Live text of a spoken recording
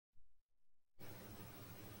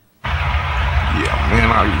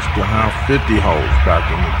I used to have 50 hoes back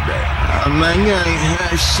in the day. Man, you ain't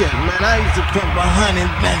heard shit, man. I used to pimp 100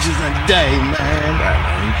 benches a day, man.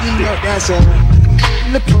 You know that's a...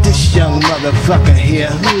 Look at this young motherfucker here.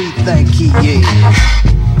 Who he think he is?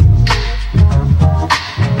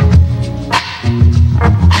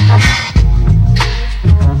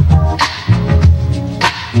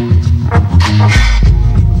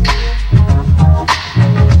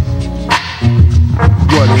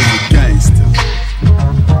 What is a gangster?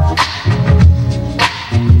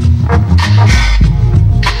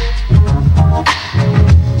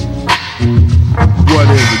 What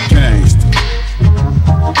is a gangster?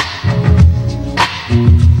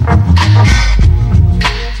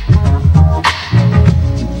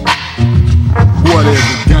 What is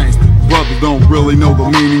a gangster? Brothers don't really know the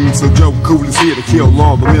meaning, so Joe Cool is here to kill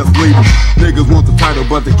all the misleading. Niggas want the title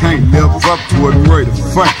but they can't live up to it and ready to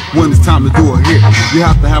fight when it's time to do a hit. You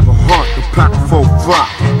have to have a heart to pack a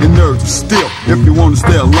 4-5 and nerves to steel if you want to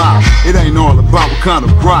stay alive. It ain't all about what kind of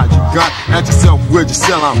pride you got. At yourself with your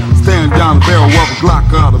sellout, stand down the barrel of a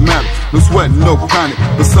Glock automatic. No sweating, no panic,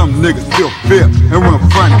 but some niggas feel fear and run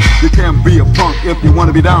funny. You can't be a punk if you want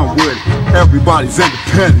to be down with it. Everybody's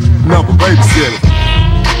independent, never babysit it.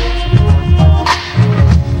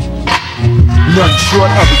 Nothing short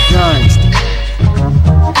of a gangster.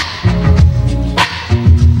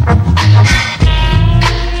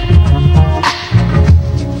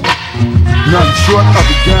 Nothing short of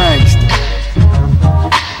a gangster.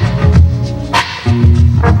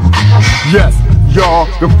 Yes, y'all,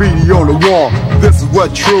 graffiti on the wall. This is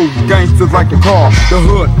what true gangsters like to call the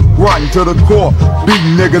hood, rotten to the core.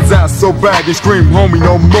 Beating niggas ass so bad they scream homie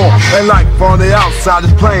no more. And life on the outside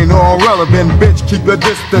is plain or irrelevant. Bitch, keep your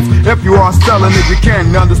distance if you are selling it. You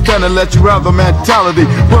can't understand and let you have the mentality.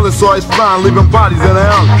 Bullets always flying, leaving bodies in the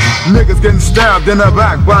alley. Niggas getting stabbed in the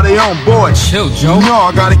back by their own boys. Chill, Joe. No,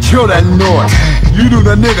 I gotta kill that noise. You do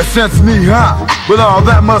the nigga since knee high, but all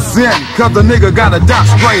that must end, cause the nigga gotta die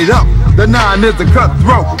straight up. The 9 is a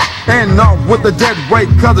cutthroat, and off with the dead weight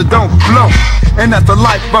cause it don't flow. And that's the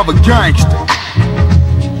life of a gangster.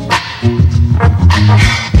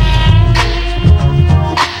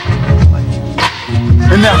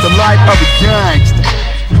 And that's the life of a gangster.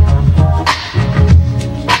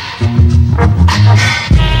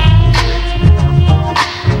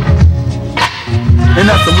 And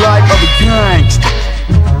that's the life of a gangster.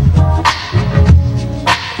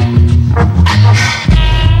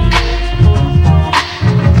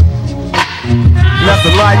 That's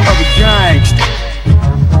the life of a gangster.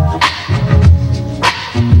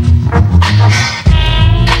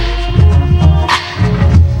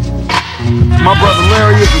 My brother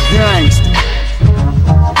Larry is a gangster.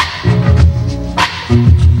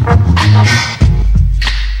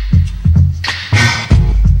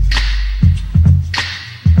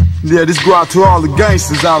 Yeah, this go out to all the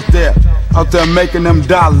gangsters out there making them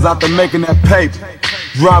dollars, out there making that paper,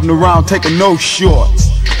 driving around taking no shorts.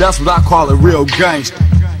 That's what I call a real gangster.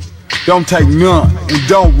 Don't take none and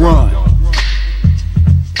don't run,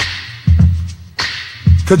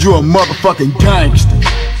 cause you a motherfucking gangster.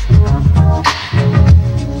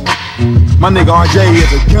 My nigga RJ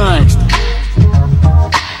is a gangster.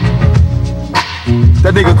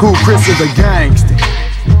 That nigga Cool Chris is a gangster.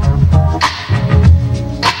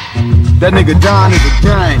 That nigga Don is a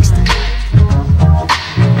gangster.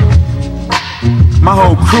 My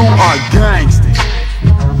whole crew are gangsters.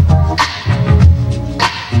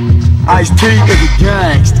 Ice-T is a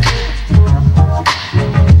gangster.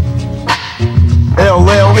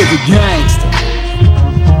 LL is a gangster.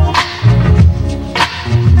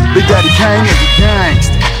 Big Daddy Kane is a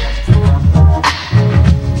gangster.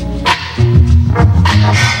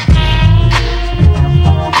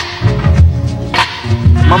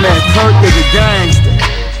 My man Kurt is a gangster.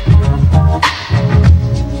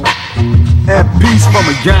 And peace from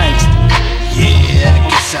a gangster. Yeah, I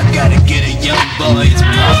guess I gotta get a young boy's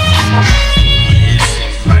props. Yeah,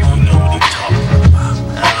 seems like you know what he talking about.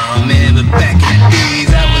 Oh man, but back in the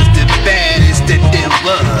days I was the baddest that there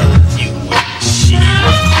was. You ain't shit.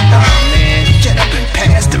 Oh man, shut up and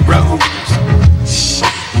pass the rose.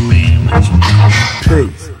 Shit, man, what you talking about?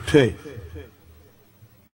 Peace, peace.